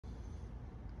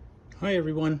Hi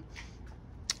everyone.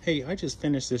 Hey, I just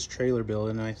finished this trailer build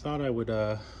and I thought I would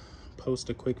post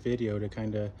a quick video to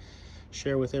kind of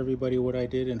share with everybody what I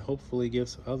did and hopefully give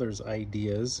others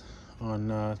ideas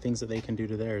on things that they can do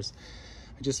to theirs.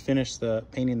 I just finished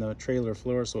painting the trailer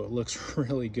floor, so it looks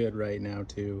really good right now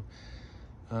too.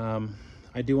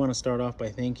 I do want to start off by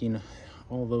thanking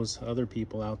all those other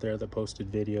people out there that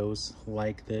posted videos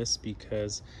like this,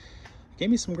 because it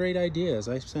gave me some great ideas.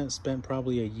 I spent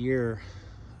probably a year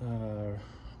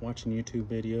watching YouTube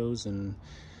videos and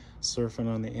surfing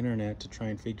on the internet to try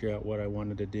and figure out what I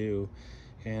wanted to do,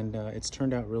 and it's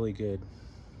turned out really good.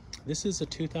 This is a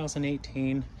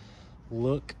 2018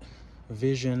 Look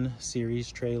Vision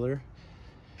series trailer.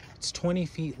 It's 20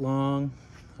 feet long,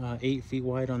 8 feet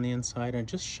wide on the inside, and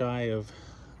just shy of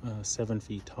 7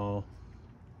 feet tall.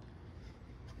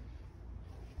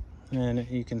 And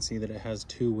you can see that it has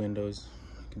 2 windows.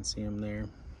 You can see them there.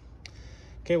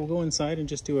 Okay, we'll go inside and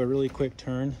just do a really quick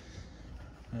turn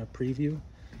preview.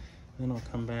 Then I'll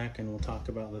come back and we'll talk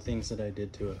about the things that I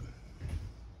did to it.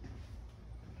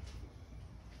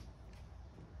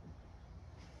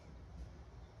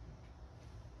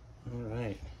 All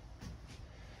right.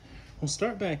 We'll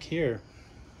start back here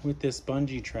with this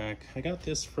bungee track. I got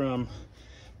this from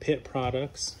Pitt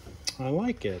Products. I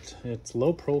like it. It's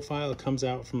low profile. It comes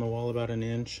out from the wall about 1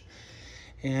 inch,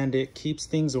 and it keeps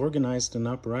things organized and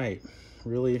upright.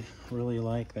 Really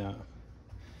like that.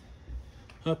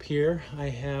 Up here I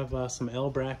have some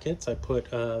L brackets. I put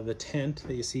the tent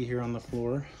that you see here on the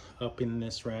floor up in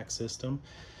this rack system.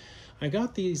 I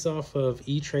got these off of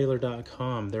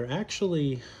eTrailer.com. They're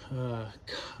actually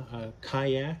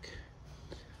kayak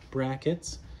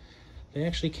brackets. They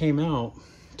actually came out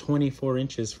 24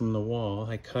 inches from the wall.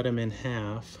 I cut them in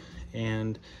half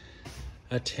and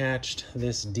attached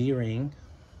this D-ring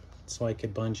so I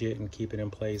could bungee it and keep it in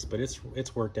place, but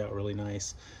it's worked out really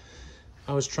nice.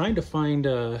 I was trying to find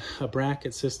a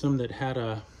bracket system that had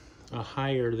a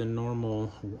higher than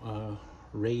normal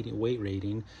weight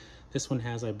rating. This one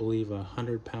has, I believe, a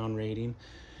 100-pound rating,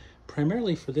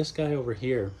 primarily for this guy over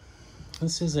here.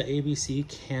 This is an ABC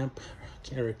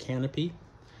canopy.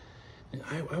 And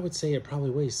I would say it probably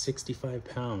weighs 65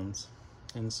 pounds.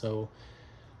 And so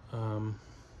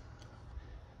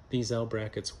these L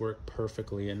brackets work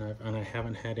perfectly, and I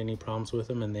haven't had any problems with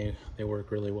them, and they work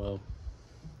really well.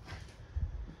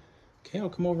 Okay, I'll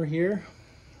come over here.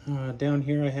 Down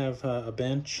here I have a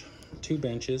bench, 2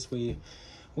 benches. We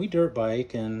dirt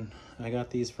bike, and I got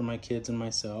these for my kids and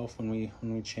myself. When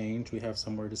we change, we have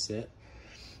somewhere to sit.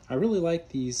 I really like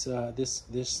these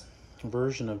this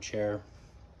version of chair.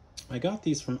 I got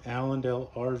these from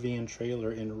Allendale RV and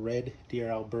Trailer in Red Deer,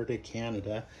 Alberta,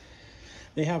 Canada.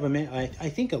 They have I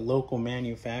think a local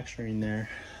manufacturing there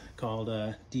called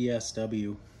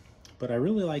DSW, but I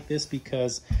really like this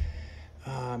because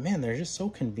man, they're just so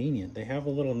convenient. They have a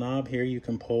little knob here you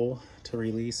can pull to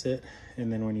release it,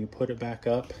 and then when you put it back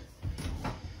up,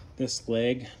 this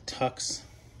leg tucks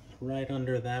right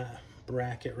under that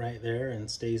bracket right there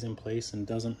and stays in place and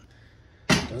doesn't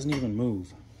even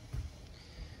move.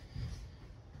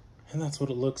 And that's what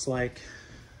it looks like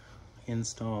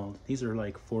installed. These are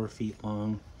like 4 feet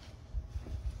long.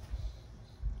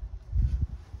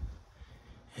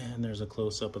 And there's a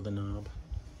close-up of the knob.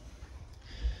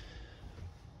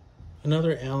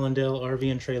 Another Allendale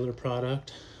RV and Trailer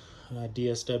product,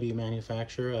 DSW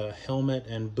manufacturer, a helmet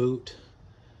and boot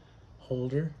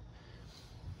holder.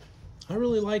 I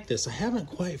really like this. I haven't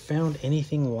quite found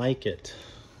anything like it,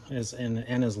 as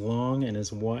long and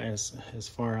as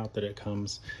far out that it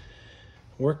comes.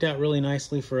 Worked out really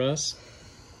nicely for us.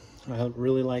 I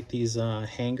really like these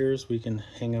hangers. We can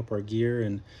hang up our gear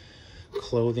and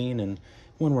clothing, and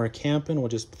when we're camping, we'll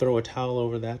just throw a towel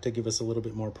over that to give us a little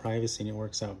bit more privacy, and it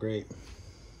works out great.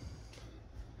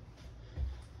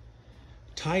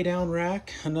 Tie down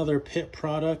rack, another Pitt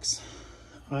Products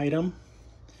item.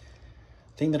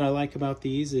 Thing that I like about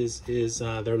these is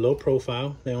they're low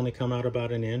profile. They only come out about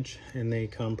 1 inch, and they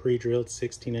come pre-drilled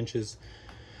 16 inches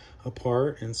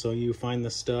apart, and so you find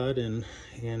the stud and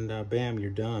bam,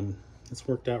 you're done. It's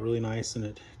worked out really nice, and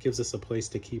it gives us a place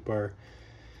to keep our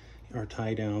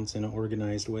tie downs in an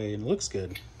organized way, and it looks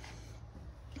good.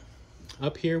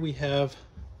 Up here we have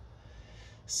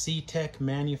C-Tech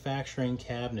manufacturing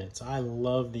cabinets. I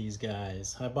love these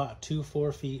guys. I bought 2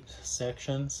 4-feet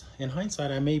sections. In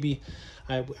hindsight,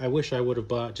 I wish I would have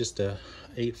bought just a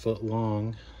 8-foot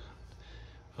long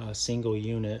single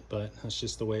unit, but that's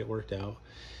just the way it worked out.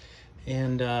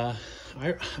 And I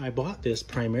bought this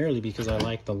primarily because I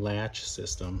like the latch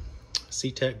system.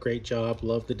 C-Tech, great job,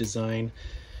 love the design,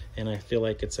 and I feel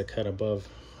like it's a cut above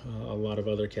a lot of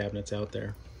other cabinets out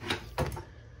there.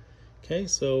 Okay,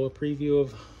 so a preview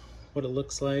of what it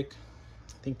looks like.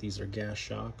 I think these are gas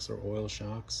shocks or oil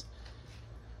shocks.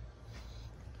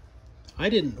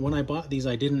 When I bought these,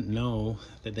 I didn't know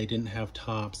that they didn't have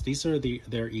tops. These are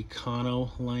their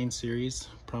Econo line series,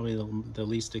 probably the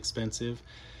least expensive.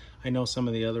 I know some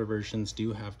of the other versions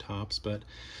do have tops, but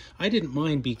I didn't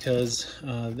mind because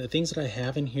the things that I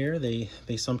have in here, they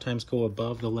sometimes go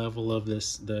above the level of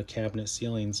the cabinet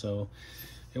ceiling, so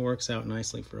it works out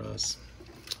nicely for us.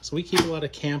 So we keep a lot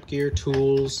of camp gear,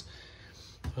 tools,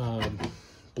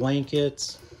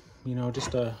 blankets, you know,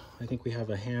 I think we have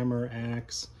a hammer,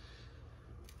 axe.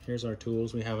 Here's our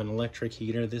tools. We have an electric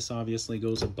heater. This obviously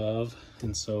goes above,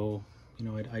 and so, you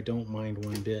know, I don't mind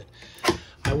one bit.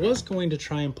 I was going to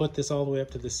try and put this all the way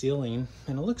up to the ceiling,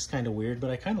 and it looks kind of weird,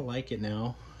 but I kind of like it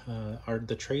now.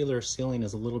 The trailer ceiling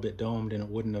is a little bit domed, and it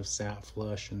wouldn't have sat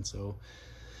flush, and so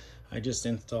I just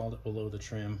installed it below the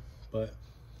trim, but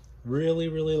really,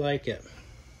 really like it.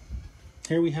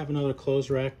 Here we have another clothes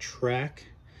rack track.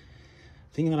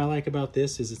 The thing that I like about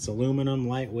this is it's aluminum,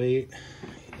 lightweight,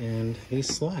 and they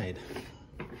slide.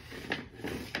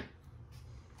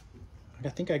 I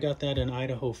think I got that in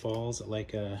Idaho Falls at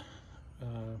like a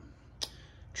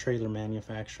trailer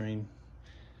manufacturing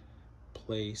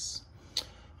place.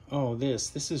 Oh,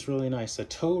 this is really nice. A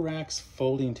Tow-Rax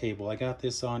folding table. I got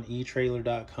this on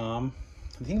eTrailer.com.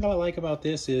 The thing that I like about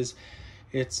this is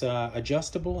it's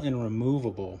adjustable and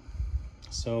removable.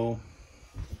 So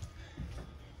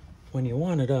when you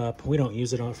want it up, we don't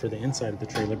use it for the inside of the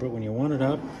trailer, but when you want it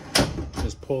up,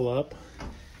 just pull up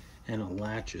and it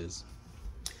latches.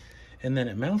 And then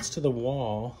it mounts to the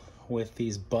wall with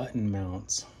these button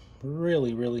mounts.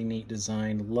 Really, really neat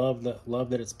design. Love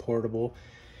that it's portable.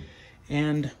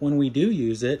 And when we do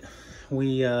use it,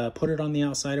 we put it on the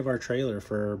outside of our trailer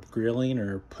for grilling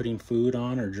or putting food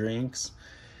on or drinks.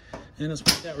 And it's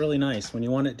worked out really nice. When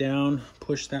you want it down,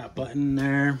 push that button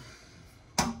there.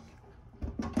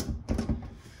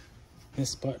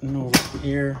 This button over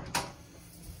here.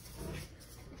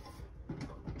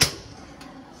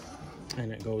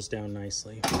 And it goes down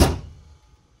nicely.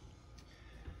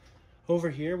 Over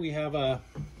here we have a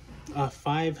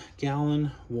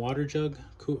 5-gallon water jug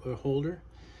holder.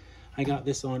 I got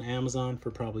this on Amazon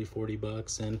for probably 40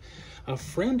 bucks, and a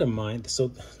friend of mine,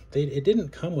 so it didn't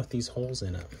come with these holes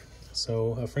in it.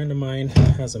 So a friend of mine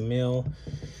has a mill.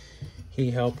 He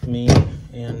helped me,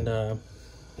 and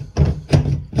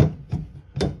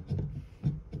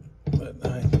but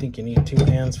I think you need 2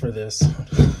 hands for this.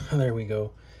 There we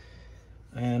go.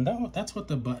 And that's what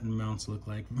the button mounts look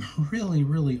like. Really,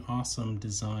 really awesome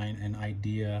design and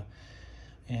idea.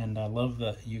 And I love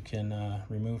that you can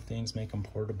remove things, make them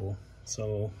portable.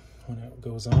 So when it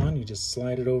goes on, you just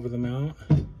slide it over the mount,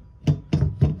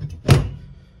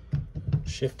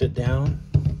 shift it down.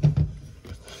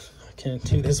 I can't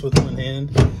do this with one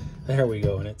hand. There we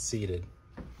go, and it's seated.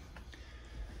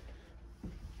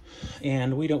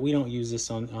 And we don't use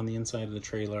this on the inside of the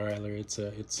trailer either.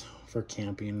 It's for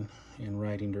camping and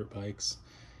riding dirt bikes.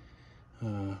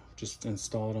 Just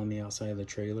install it on the outside of the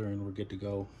trailer and we're good to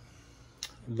go.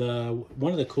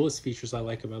 One of the coolest features I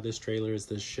like about this trailer is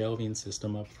the shelving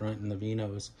system up front in the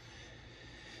Vinos.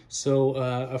 So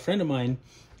a friend of mine,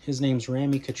 his name's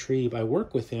Rami Katrib. I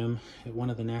work with him at one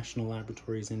of the national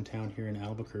laboratories in town here in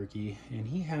Albuquerque, and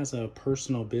he has a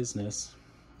personal business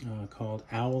called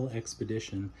Owl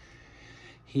Expedition.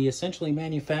 He essentially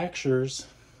manufactures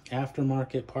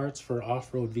aftermarket parts for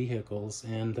off-road vehicles,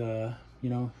 and you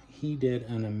know, he did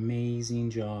an amazing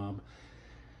job.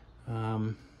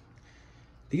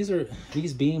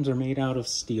 These beams are made out of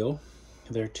steel.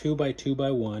 They're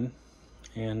 2x2x1,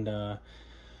 and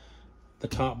the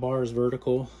top bar is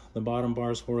vertical, the bottom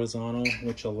bar is horizontal,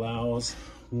 which allows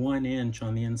 1 inch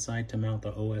on the inside to mount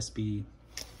the OSB.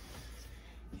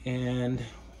 And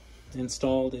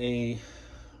installed a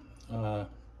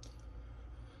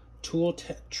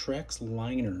Tool-Trex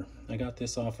liner. I got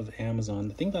this off of Amazon.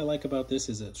 The thing that I like about this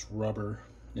is it's rubber.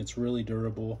 It's really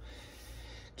durable,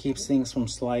 keeps things from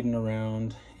sliding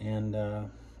around, and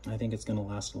I think it's going to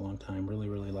last a long time. Really,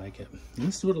 really like it. And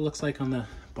this is what it looks like on the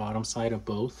bottom side of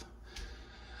both.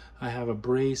 I have a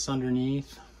brace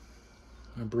underneath,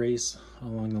 a brace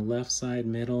along the left side,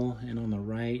 middle, and on the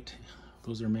right.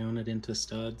 Those are mounted into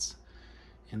studs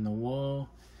in the wall,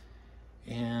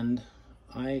 and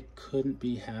I couldn't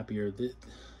be happier that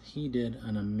he did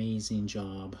an amazing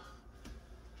job,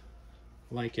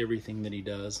 like everything that he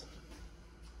does.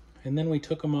 And then we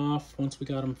took them off once we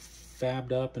got them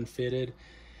fabbed up and fitted,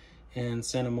 and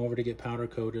sent them over to get powder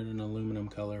coated in aluminum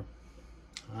color.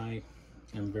 I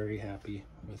am very happy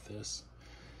with this.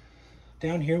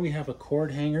 Down here we have a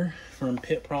cord hanger from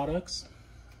Pit Products.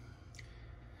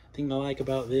 Thing I like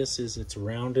about this is it's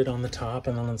rounded on the top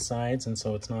and on the sides, and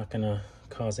so it's not gonna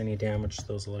cause any damage to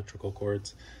those electrical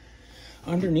cords.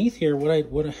 Underneath here,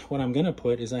 what I'm gonna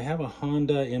put is I have a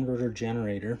Honda inverter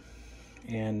generator,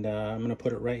 and I'm gonna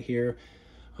put it right here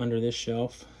under this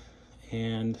shelf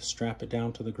and strap it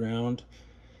down to the ground,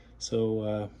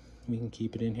 so we can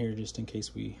keep it in here just in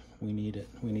case we need it.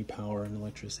 We need power and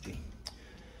electricity.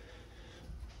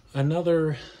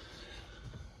 Another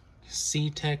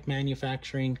C-Tech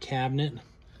manufacturing cabinet.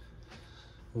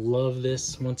 Love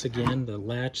this. Once again, the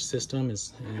latch system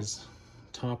is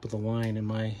top of the line in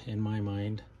my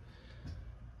mind.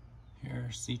 Here,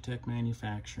 C-Tech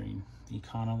manufacturing,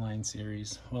 Econoline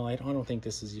series. Well, I don't think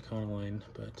this is Econoline,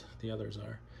 but the others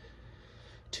are.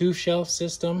 2-shelf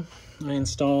system I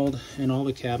installed in all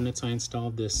the cabinets. I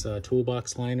installed this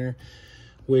toolbox liner,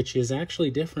 which is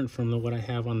actually different from what I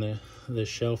have on the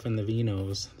shelf and the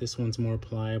Vinos. This one's more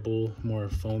pliable, more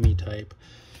foamy type,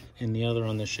 and the other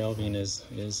on the shelving is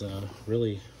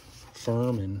really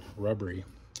firm and rubbery.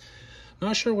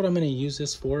 Not sure what I'm going to use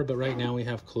this for, but right now we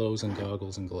have clothes and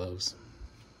goggles and gloves.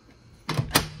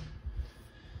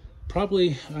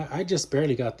 Probably, I just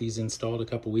barely got these installed a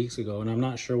couple weeks ago, and I'm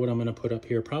not sure what I'm going to put up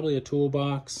here. Probably a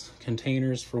toolbox,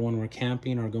 containers for when we're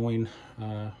camping or going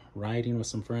riding with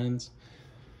some friends.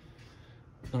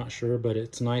 Not sure, but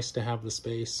it's nice to have the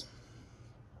space.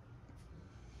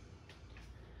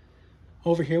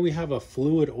 Over here we have a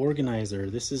fluid organizer.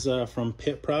 This is from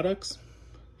Pit Products.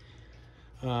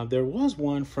 There was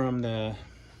one from the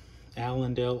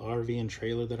Allendale RV and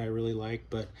Trailer that I really liked,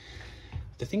 but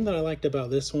the thing that I liked about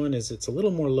this one is it's a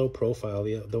little more low profile.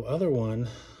 The other one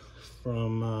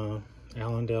from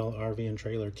Allendale RV and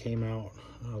Trailer came out,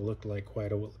 looked like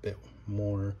quite a bit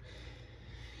more,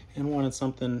 and wanted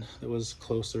something that was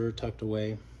closer, tucked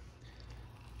away.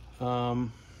 So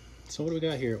what do we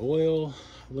got here? Oil,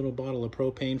 a little bottle of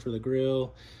propane for the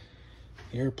grill,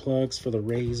 air plugs for the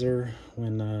razor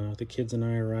when the kids and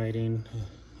I are riding,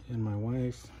 and my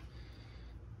wife.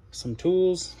 Some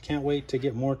tools, can't wait to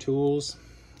get more tools,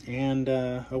 and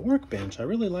a workbench. I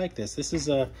really like this. This is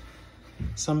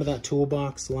some of that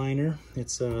toolbox liner.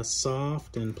 It's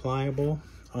soft and pliable,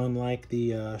 unlike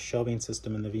the shelving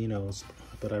system in the Vinos,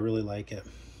 but I really like it.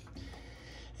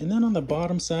 And then on the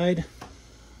bottom side,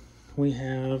 we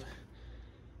have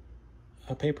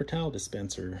a paper towel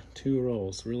dispenser, 2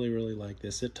 rolls. Really like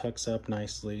this. It tucks up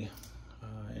nicely,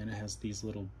 and it has these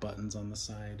little buttons on the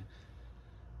side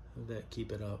that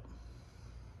keep it up.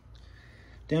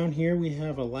 Down here we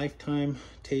have a Lifetime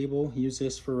table. Use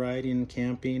this for riding and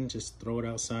camping. Just throw it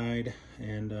outside,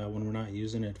 and when we're not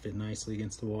using it, fit nicely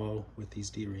against the wall with these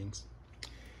D-rings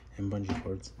and bungee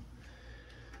cords.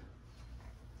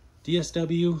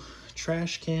 DSW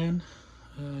trash can.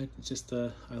 I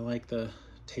like the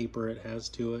taper it has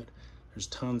to it. There's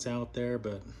tons out there,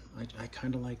 but I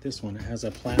kind of like this one. It has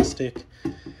a plastic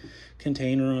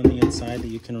container on the inside that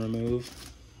you can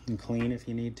remove and clean if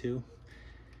you need to.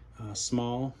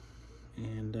 Small,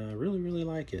 and really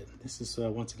like it. This is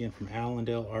once again from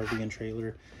Allendale RV and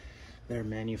Trailer. Their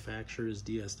manufacturer is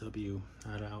DSW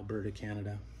out of Alberta,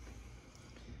 Canada.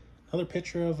 Another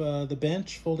picture of the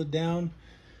bench folded down.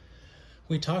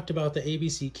 We talked about the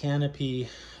ABC Canopy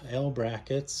L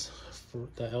brackets.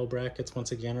 The L brackets,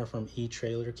 once again, are from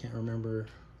E-Trailer. Can't remember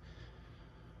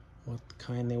what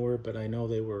kind they were, but I know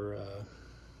they were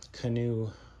canoe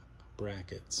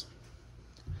brackets.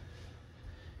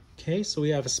 Okay, so we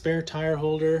have a spare tire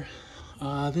holder.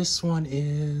 This one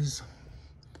is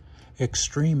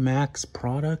Extreme Max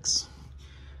Products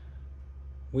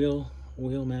wheel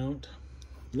mount.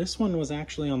 This one was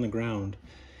actually on the ground,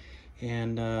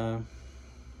 and I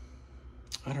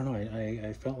don't know,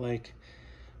 I felt like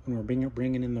when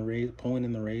we're pulling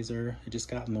in the razor, it just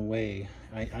got in the way.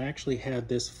 I actually had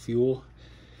this fuel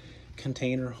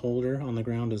container holder on the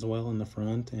ground as well in the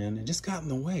front, and it just got in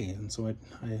the way, and so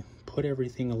I put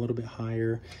everything a little bit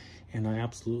higher, and I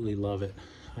absolutely love it.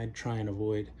 I'd try and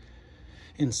avoid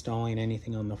installing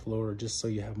anything on the floor just so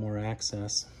you have more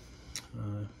access.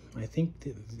 I think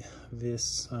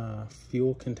this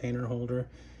fuel container holder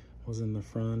was in the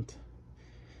front.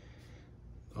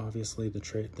 Obviously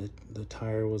the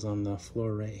tire was on the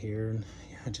floor right here, and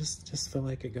yeah, I just felt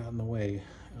like it got in the way.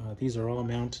 These are all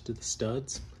mounted to the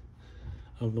studs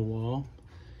of the wall,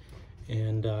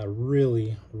 and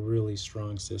really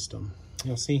strong system.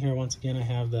 You'll see here once again I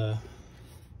have the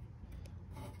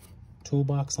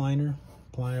toolbox liner,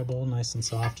 pliable, nice and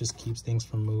soft, just keeps things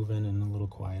from moving and a little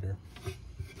quieter.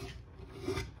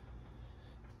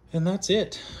 And that's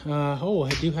it. Oh, I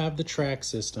do have the track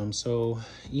system. So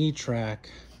E-Track,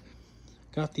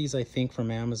 got these I think from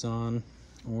Amazon,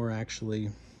 or actually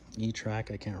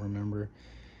E-Track, I can't remember.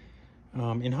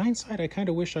 In hindsight, I kind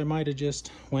of wish I might have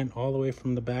just went all the way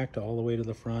from the back to all the way to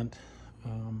the front.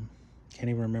 Can't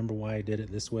even remember why I did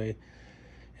it this way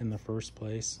in the first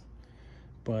place.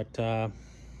 But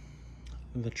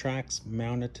the tracks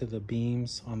mounted to the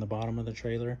beams on the bottom of the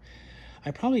trailer.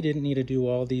 I probably didn't need to do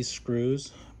all these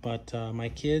screws, but my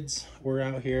kids were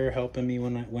out here helping me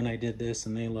when I did this,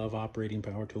 and they love operating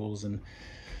power tools and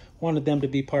wanted them to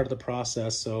be part of the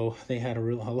process, so they had a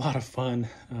lot of fun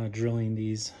drilling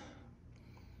these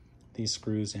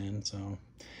screws in. So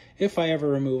if I ever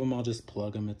remove them, I'll just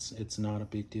plug them. It's not a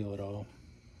big deal at all.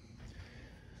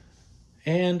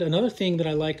 And another thing that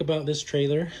I like about this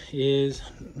trailer is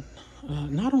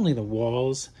not only the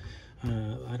walls.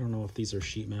 I don't know if these are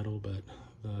sheet metal, but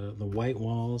the white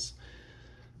walls.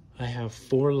 I have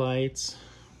 4 lights.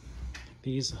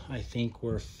 These I think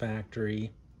were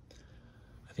factory.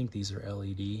 I think these are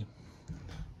LED.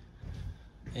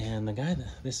 And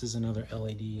this is another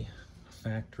LED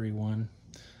factory one.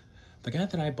 The guy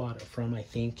that I bought it from, I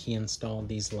think he installed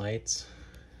these lights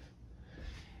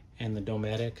and the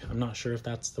Dometic. I'm not sure if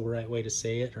that's the right way to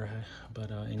say it,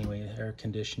 but anyway, air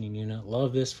conditioning unit.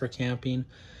 Love this for camping.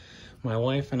 My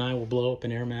wife and I will blow up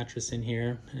an air mattress in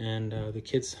here, and the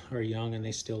kids are young and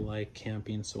they still like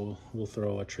camping, so we'll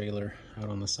throw a trailer out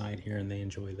on the side here and they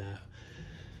enjoy that.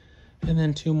 And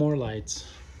then 2 more lights.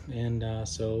 And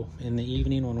so in the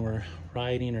evening when we're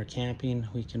riding or camping,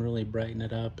 we can really brighten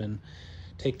it up and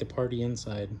take the party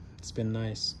inside. It's been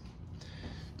nice.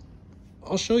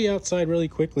 I'll show you outside really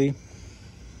quickly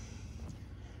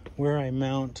where I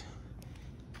mount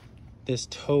this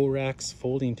Tow-Rax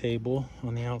folding table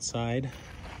on the outside.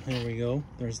 There we go.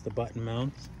 There's the button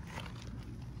mounts.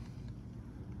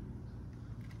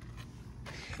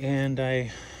 And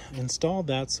I installed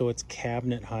that so it's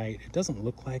cabinet height. It doesn't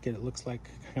look like it. It looks like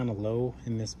kind of low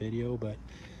in this video, but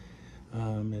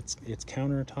it's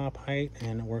countertop height,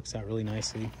 and it works out really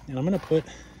nicely. And I'm gonna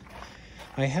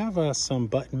I have some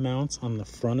button mounts on the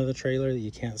front of the trailer that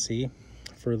you can't see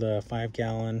for the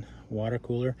 5-gallon water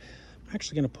cooler. I'm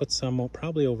actually gonna put some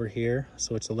probably over here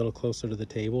so it's a little closer to the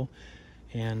table,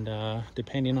 and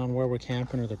depending on where we're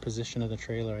camping or the position of the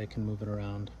trailer, I can move it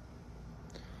around.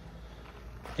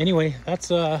 Anyway,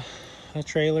 that's a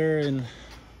trailer and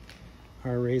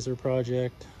our RZR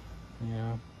project.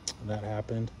 Yeah, that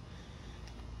happened.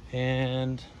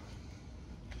 And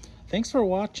thanks for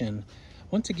watching.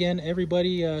 Once again,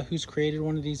 everybody who's created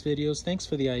one of these videos, thanks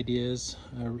for the ideas.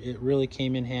 It really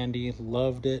came in handy.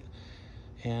 Loved it.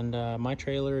 And my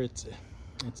trailer, it's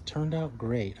turned out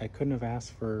great. I couldn't have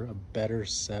asked for a better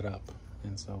setup.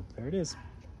 And so there it is.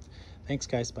 Thanks,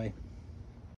 guys. Bye.